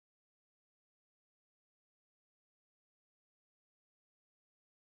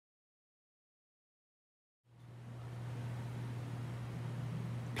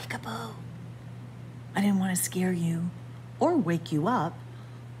peekaboo. I didn't want to scare you or wake you up,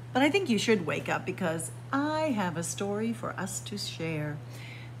 but I think you should wake up because I have a story for us to share.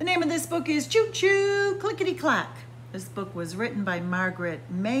 The name of this book is Choo Choo Clickety-Clack. This book was written by Margaret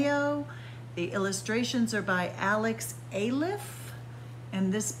Mayo. The illustrations are by Alex Ayliffe,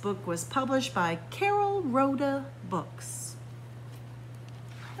 and this book was published by Carolrhoda Books.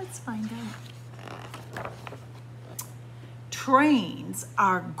 Let's find out. Trains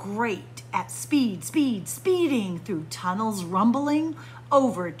are great at speeding through tunnels rumbling,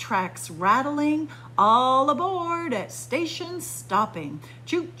 over tracks rattling, all aboard at stations stopping.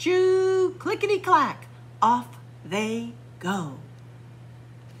 Choo choo, clickety-clack, off they go.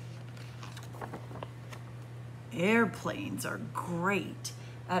 Airplanes are great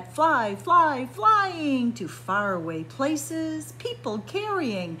at flying to faraway places, people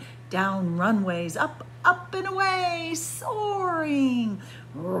carrying down runways, up and away, soaring,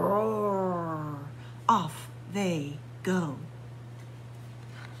 roar, off they go.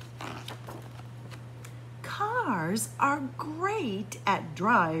 Cars are great at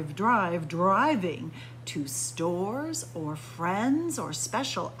driving to stores or friends or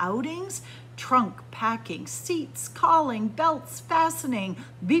special outings, trunk packing, seats calling, belts fastening,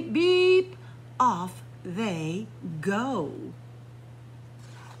 beep beep, off they go.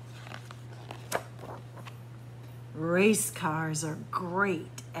 Race cars are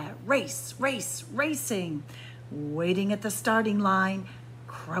great at racing, waiting at the starting line,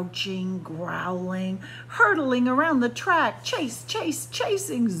 crouching, growling, hurtling around the track,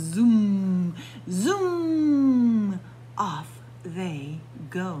 chasing, zoom, off they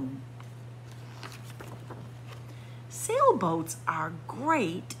go. Sailboats are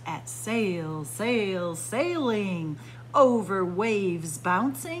great at sailing, over waves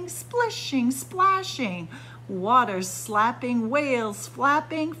bouncing, splishing, splashing, water slapping, whales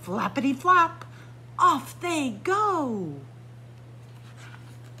flapping, flappity flap, off they go.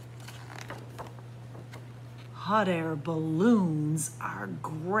 Hot air balloons are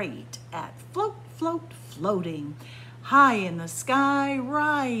great at floating, high in the sky,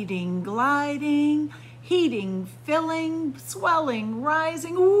 riding, gliding, heating, filling, swelling,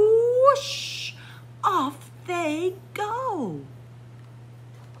 rising, whoosh, off they go.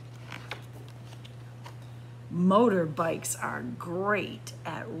 Motorbikes are great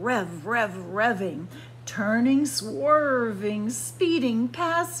at revving, turning, swerving, speeding,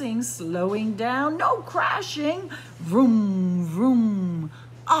 passing, slowing down, no crashing, vroom,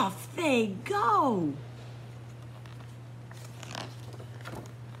 off they go.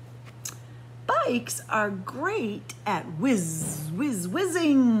 Bikes are great at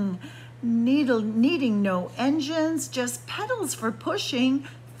whizzing, needing no engines, just pedals for pushing,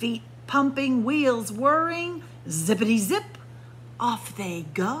 feet pumping, wheels whirring, zippity zip, off they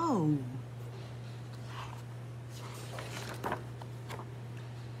go.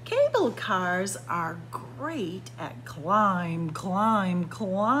 Cable cars are great at climbing,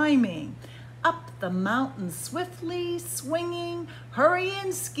 up the mountain swiftly, swinging, hurrying,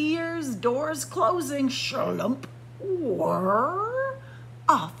 skiers, doors closing, shlump, whir,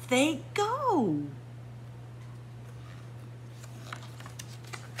 off they go.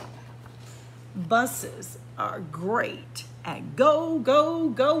 Buses are great at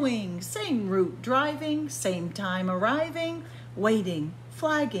going, same route driving, same time arriving, waiting,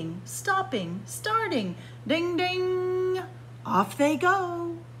 flagging, stopping, starting, ding ding, off they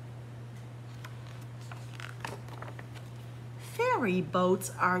go. Ferry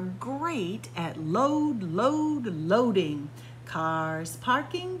boats are great at loading, cars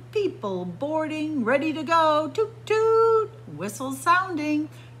parking, people boarding, ready to go, toot toot, whistle sounding,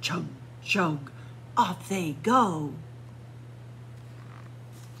 chug chug, off they go.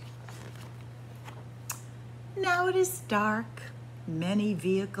 Now it is dark, many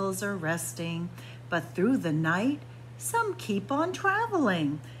vehicles are resting, but through the night, some keep on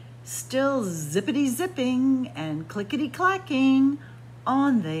traveling, still zippity zipping and clickety clacking,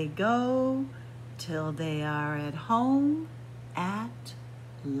 on they go, till they are at home at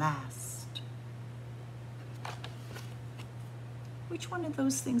last. Which one of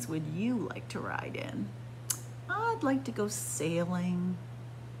those things would you like to ride in? I'd like to go sailing.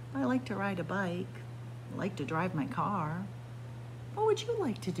 I like to ride a bike. I like to drive my car. What would you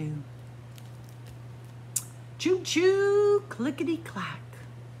like to do? Choo choo, clickety clack.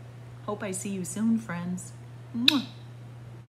 Hope I see you soon, friends. Mwah.